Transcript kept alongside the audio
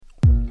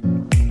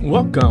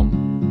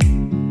Welcome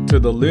to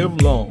the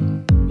Live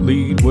Long,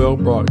 Lead Well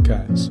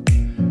broadcast.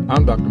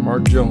 I'm Dr.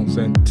 Mark Jones,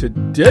 and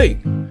today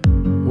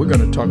we're going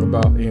to talk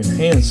about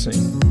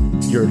enhancing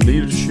your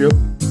leadership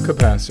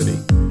capacity.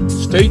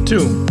 Stay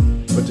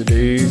tuned for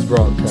today's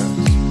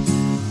broadcast.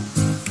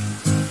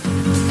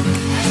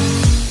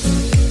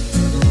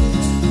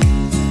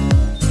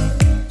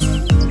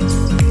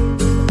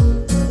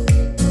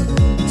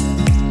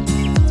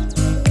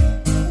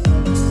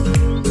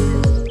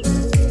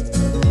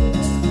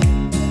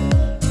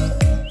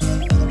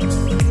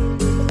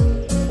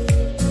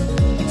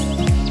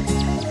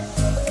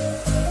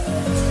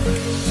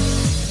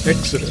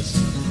 Exodus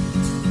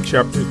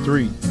chapter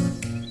 3,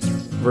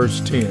 verse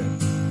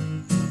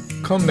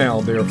 10. Come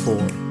now,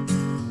 therefore,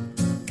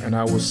 and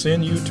I will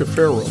send you to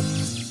Pharaoh,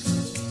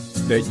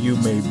 that you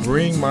may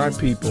bring my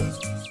people,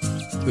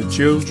 the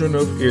children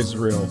of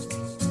Israel,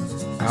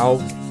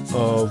 out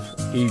of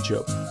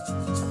Egypt.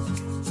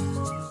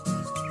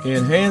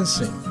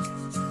 Enhancing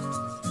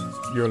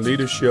your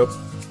leadership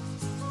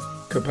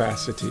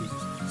capacity.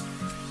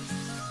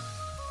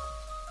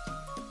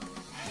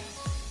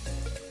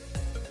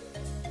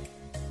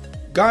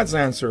 God's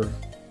answer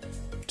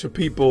to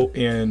people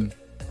in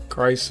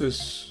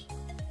crisis,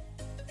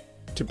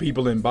 to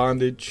people in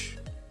bondage,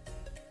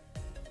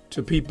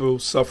 to people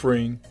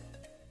suffering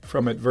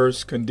from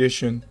adverse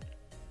condition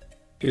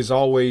is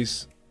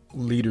always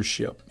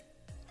leadership.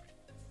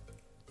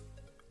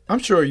 I'm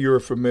sure you're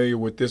familiar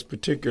with this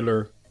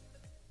particular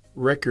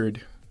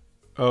record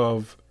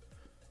of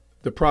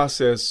the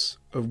process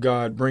of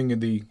God bringing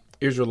the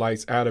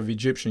Israelites out of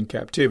Egyptian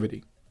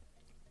captivity.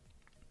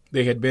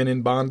 They had been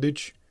in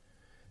bondage.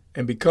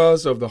 And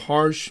because of the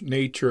harsh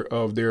nature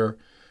of their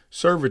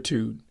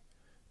servitude,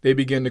 they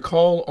began to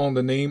call on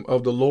the name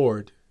of the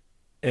Lord,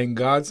 and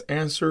God's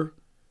answer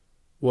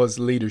was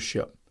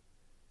leadership.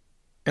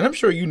 And I'm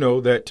sure you know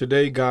that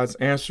today God's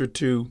answer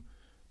to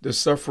the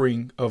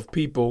suffering of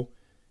people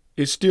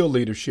is still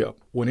leadership.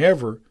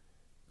 Whenever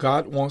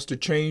God wants to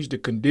change the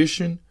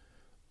condition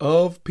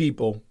of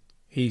people,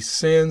 He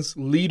sends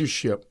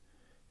leadership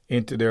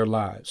into their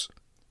lives.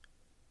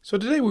 So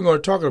today we're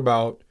going to talk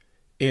about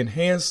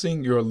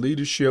enhancing your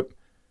leadership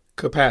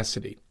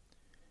capacity.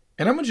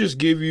 And I'm going to just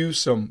give you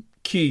some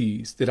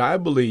keys that I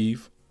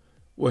believe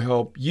will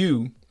help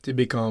you to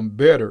become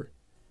better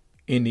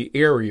in the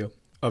area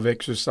of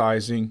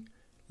exercising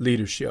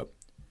leadership.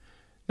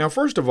 Now,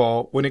 first of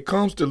all, when it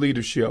comes to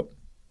leadership,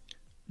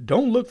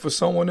 don't look for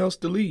someone else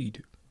to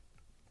lead.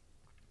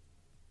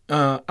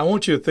 I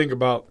want you to think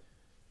about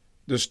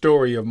the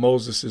story of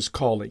Moses'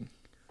 calling.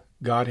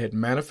 God had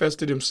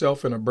manifested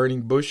himself in a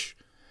burning bush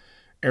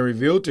and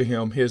revealed to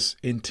him his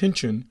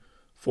intention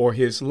for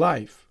his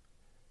life.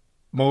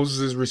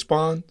 Moses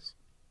responds,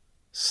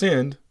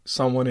 send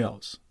someone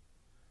else.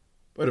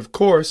 But of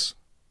course,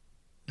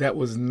 that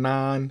was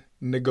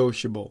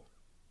non-negotiable.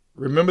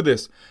 Remember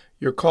this,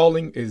 your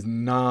calling is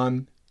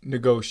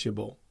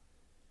non-negotiable.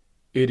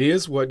 It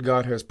is what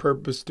God has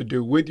purposed to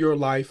do with your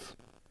life,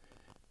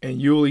 and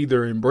you'll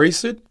either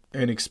embrace it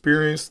and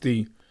experience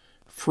the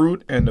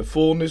fruit and the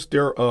fullness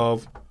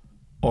thereof,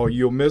 or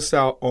you'll miss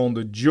out on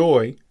the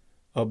joy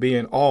of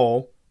being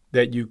all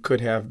that you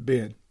could have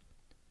been.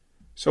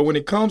 So when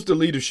it comes to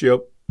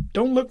leadership,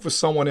 don't look for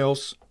someone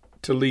else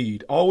to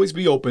lead. Always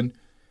be open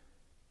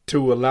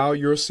to allow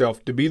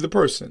yourself to be the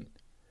person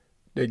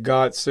that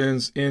God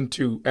sends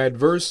into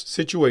adverse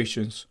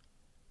situations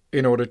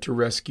in order to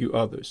rescue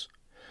others.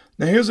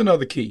 Now here's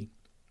another key.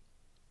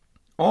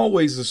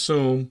 Always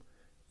assume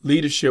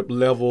leadership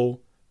level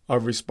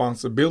of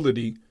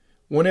responsibility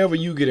whenever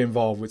you get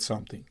involved with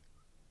something.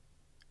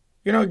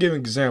 I'll give an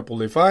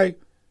example. If I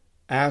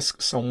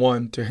ask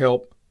someone to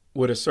help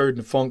with a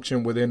certain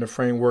function within the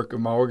framework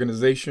of my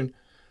organization,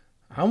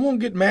 I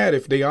won't get mad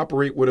if they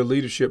operate with a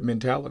leadership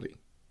mentality.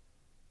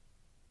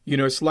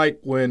 It's like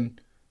when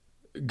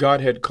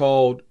God had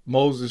called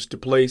Moses to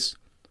place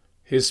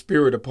his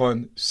spirit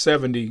upon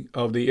 70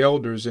 of the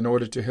elders in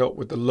order to help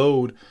with the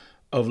load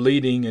of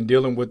leading and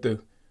dealing with the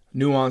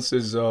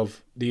nuances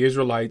of the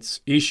Israelites'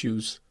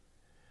 issues.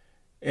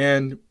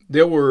 And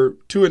there were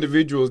 2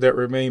 individuals that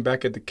remained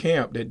back at the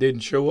camp that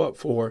didn't show up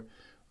for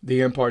the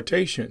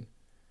impartation,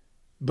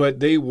 but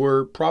they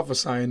were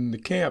prophesying in the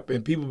camp,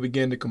 and people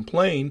began to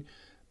complain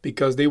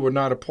because they were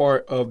not a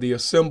part of the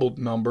assembled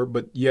number,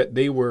 but yet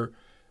they were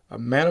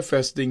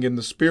manifesting in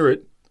the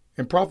spirit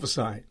and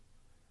prophesying.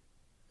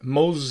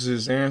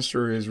 Moses'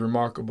 answer is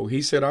remarkable.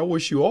 He said, I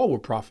wish you all were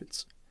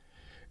prophets.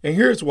 And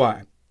here's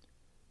why.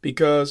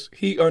 Because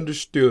he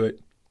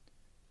understood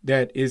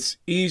that it's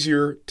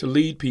easier to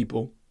lead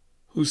people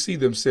who see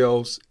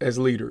themselves as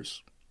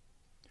leaders.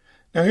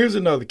 Now here's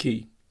another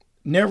key.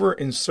 Never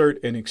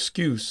insert an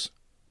excuse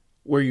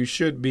where you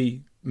should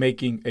be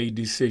making a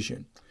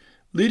decision.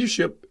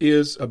 Leadership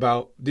is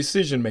about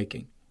decision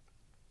making.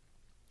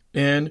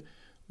 And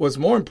what's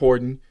more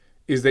important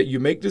is that you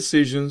make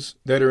decisions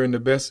that are in the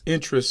best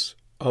interests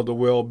of the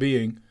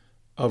well-being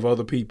of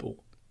other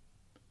people.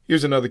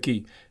 Here's another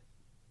key.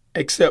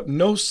 Accept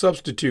no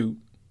substitute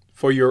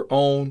for your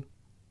own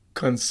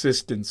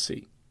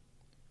consistency.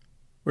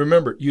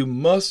 Remember, you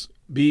must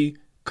be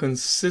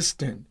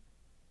consistent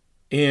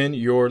in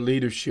your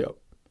leadership,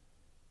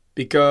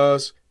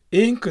 because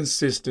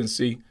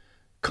inconsistency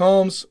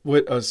comes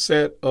with a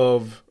set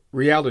of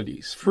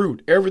realities,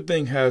 fruit.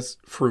 Everything has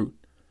fruit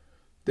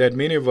that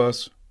many of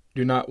us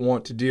do not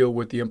want to deal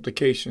with the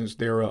implications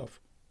thereof.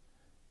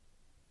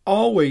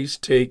 Always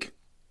take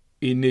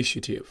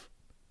initiative.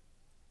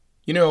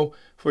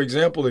 For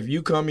example, if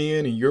you come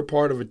in and you're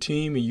part of a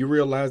team and you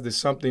realize that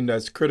something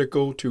that's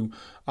critical to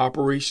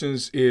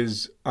operations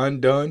is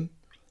undone,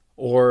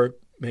 or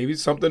maybe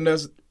something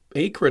that's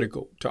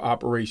acritical to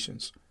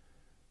operations,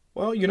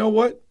 well, you know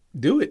what?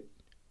 Do it.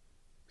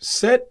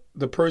 Set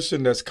the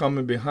person that's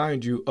coming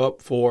behind you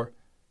up for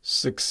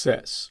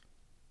success.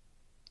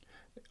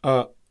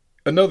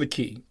 Another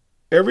key,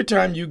 every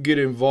time you get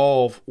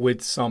involved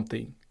with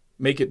something,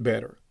 make it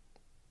better.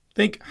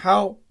 Think,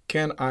 how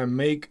can I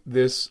make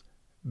this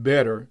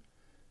better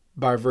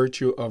by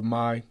virtue of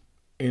my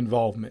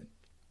involvement?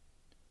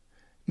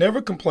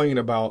 Never complain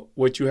about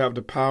what you have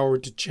the power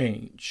to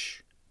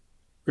change.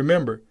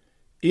 Remember,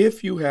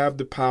 if you have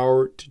the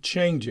power to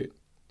change it,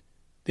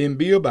 then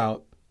be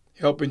about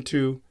helping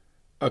to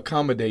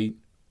accommodate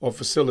or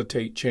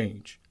facilitate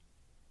change.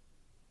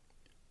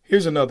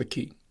 Here's another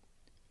key.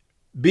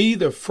 Be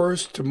the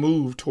first to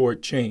move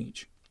toward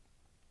change,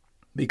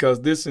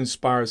 because this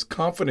inspires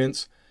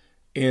confidence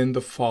in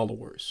the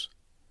followers.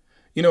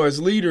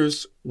 As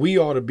leaders, we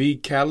ought to be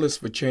catalysts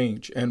for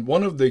change. And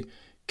one of the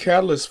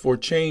catalysts for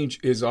change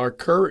is our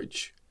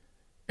courage.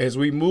 As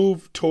we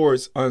move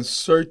towards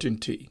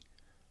uncertainty,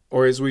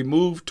 or as we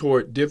move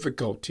toward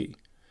difficulty,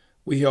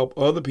 we help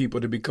other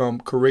people to become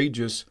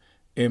courageous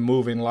in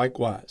moving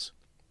likewise.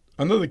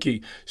 Another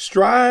key,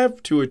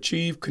 strive to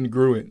achieve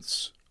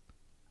congruence.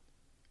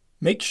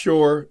 Make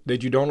sure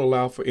that you don't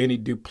allow for any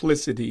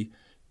duplicity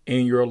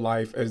in your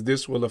life, as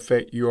this will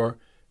affect your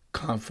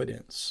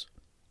confidence.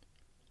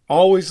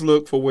 Always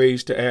look for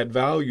ways to add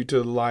value to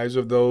the lives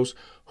of those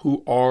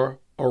who are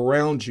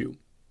around you.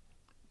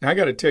 Now, I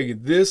got to tell you,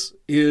 this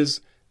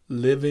is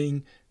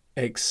living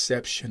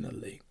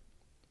exceptionally.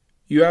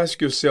 You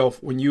ask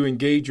yourself, when you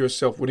engage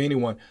yourself with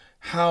anyone,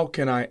 how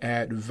can I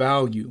add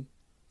value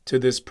to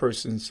this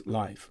person's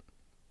life?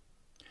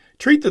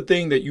 Treat the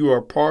thing that you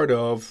are part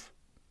of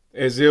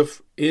as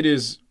if it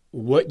is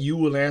what you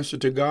will answer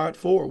to God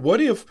for.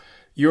 What if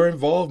your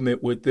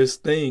involvement with this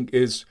thing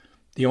is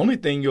the only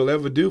thing you'll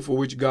ever do for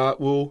which God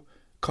will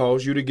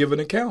cause you to give an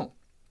account?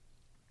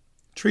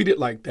 Treat it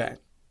like that.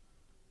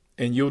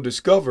 And you'll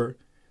discover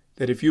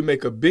that if you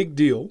make a big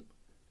deal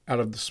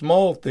out of the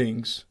small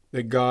things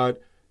that God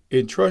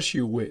entrusts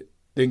you with,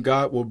 then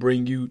God will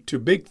bring you to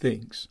big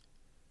things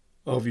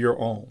of your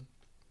own.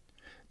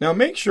 Now,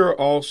 make sure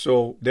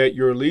also that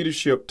your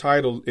leadership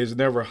title is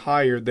never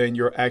higher than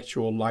your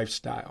actual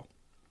lifestyle.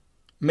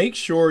 Make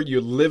sure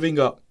you're living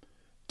up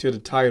to the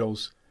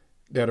titles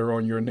that are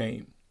on your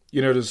name.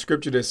 There's a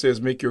scripture that says,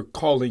 make your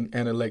calling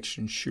and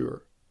election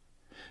sure.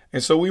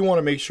 And so we want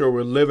to make sure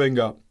we're living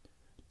up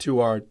to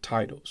our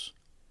titles.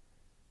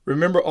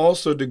 Remember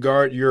also to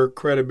guard your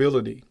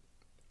credibility.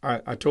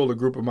 I told a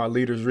group of my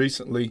leaders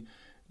recently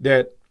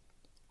that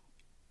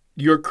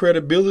your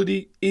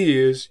credibility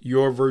is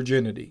your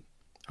virginity.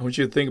 I want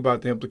you to think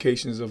about the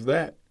implications of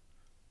that.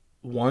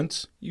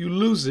 Once you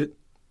lose it,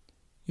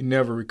 you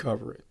never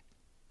recover it.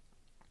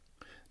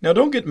 Now,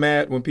 don't get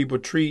mad when people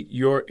treat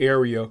your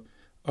area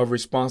of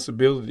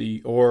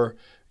responsibility or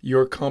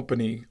your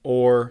company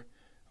or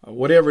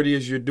whatever it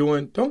is you're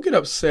doing. Don't get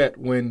upset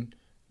when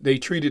they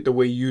treat it the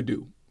way you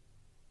do.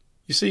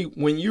 You see,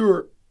 when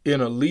you're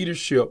in a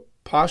leadership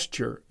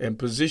posture and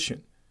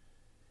position,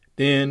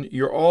 then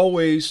you're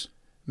always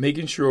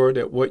making sure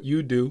that what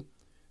you do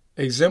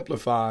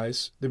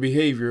exemplifies the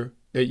behavior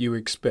that you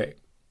expect.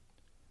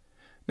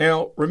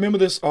 Now, remember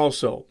this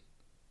also.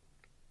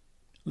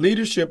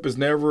 Leadership is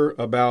never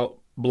about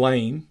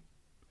blame.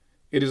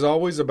 It is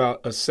always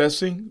about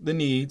assessing the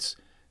needs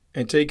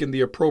and taking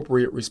the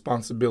appropriate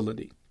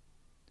responsibility.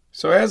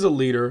 So as a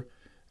leader,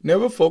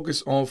 never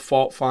focus on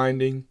fault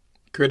finding,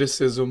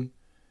 criticism,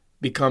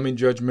 becoming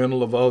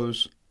judgmental of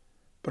others,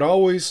 but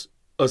always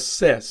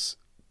assess.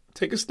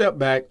 Take a step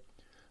back,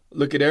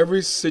 look at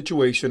every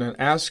situation and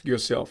ask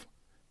yourself,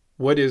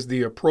 what is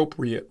the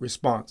appropriate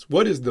response?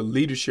 What is the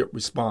leadership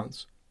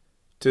response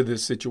to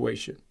this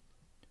situation?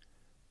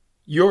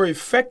 Your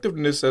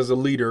effectiveness as a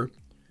leader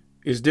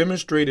is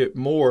demonstrated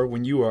more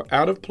when you are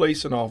out of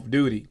place and off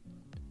duty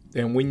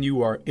than when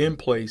you are in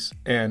place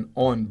and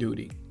on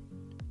duty.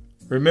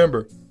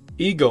 Remember,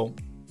 ego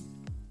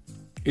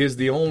is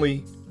the only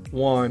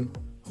one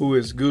who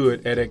is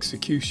good at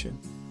execution.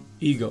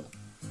 Ego.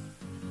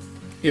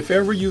 If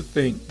ever you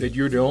think that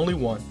you're the only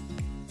one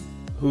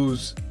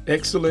who's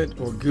excellent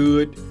or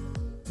good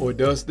or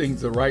does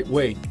things the right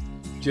way,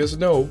 just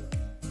know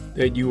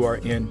that you are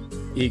in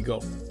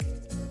ego.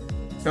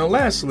 Now,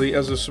 lastly,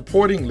 as a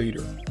supporting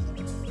leader,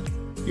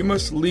 you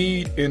must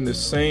lead in the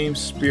same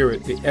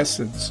spirit, the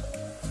essence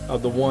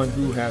of the one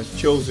who has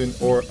chosen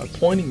or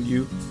appointing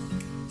you,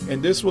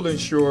 and this will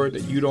ensure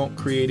that you don't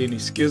create any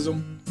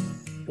schism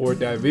or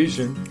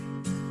division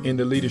in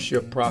the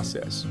leadership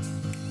process.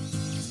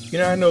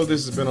 I know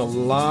this has been a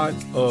lot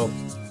of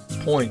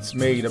points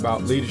made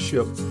about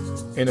leadership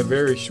in a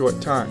very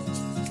short time.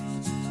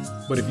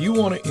 But if you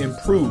want to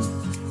improve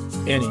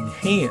and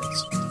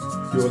enhance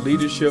your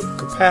leadership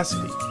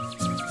capacity,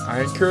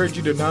 I encourage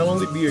you to not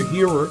only be a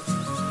hearer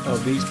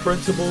of these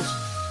principles,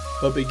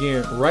 but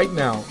begin right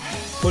now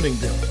putting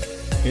them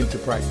into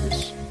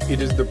practice.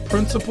 It is the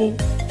principle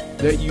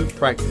that you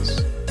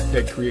practice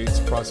that creates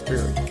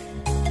prosperity.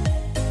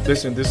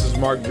 Listen, this is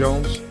Mark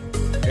Jones,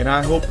 and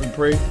I hope and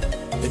pray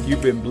that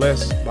you've been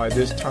blessed by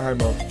this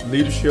time of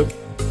leadership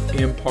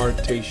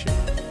impartation.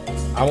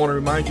 I want to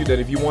remind you that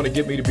if you want to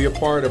get me to be a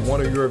part of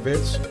one of your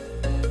events,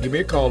 give me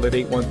a call at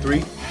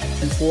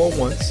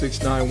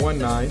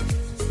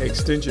 813-241-6919,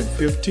 extension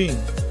 15.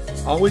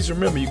 Always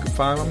remember you can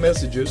find my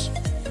messages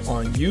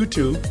on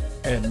YouTube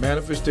and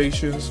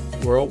Manifestations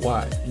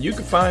Worldwide. And you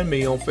can find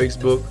me on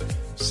Facebook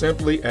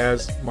simply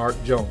as Mark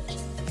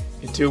Jones.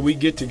 Until we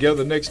get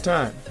together next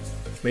time,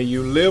 may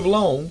you live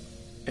long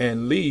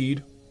and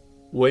lead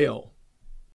well.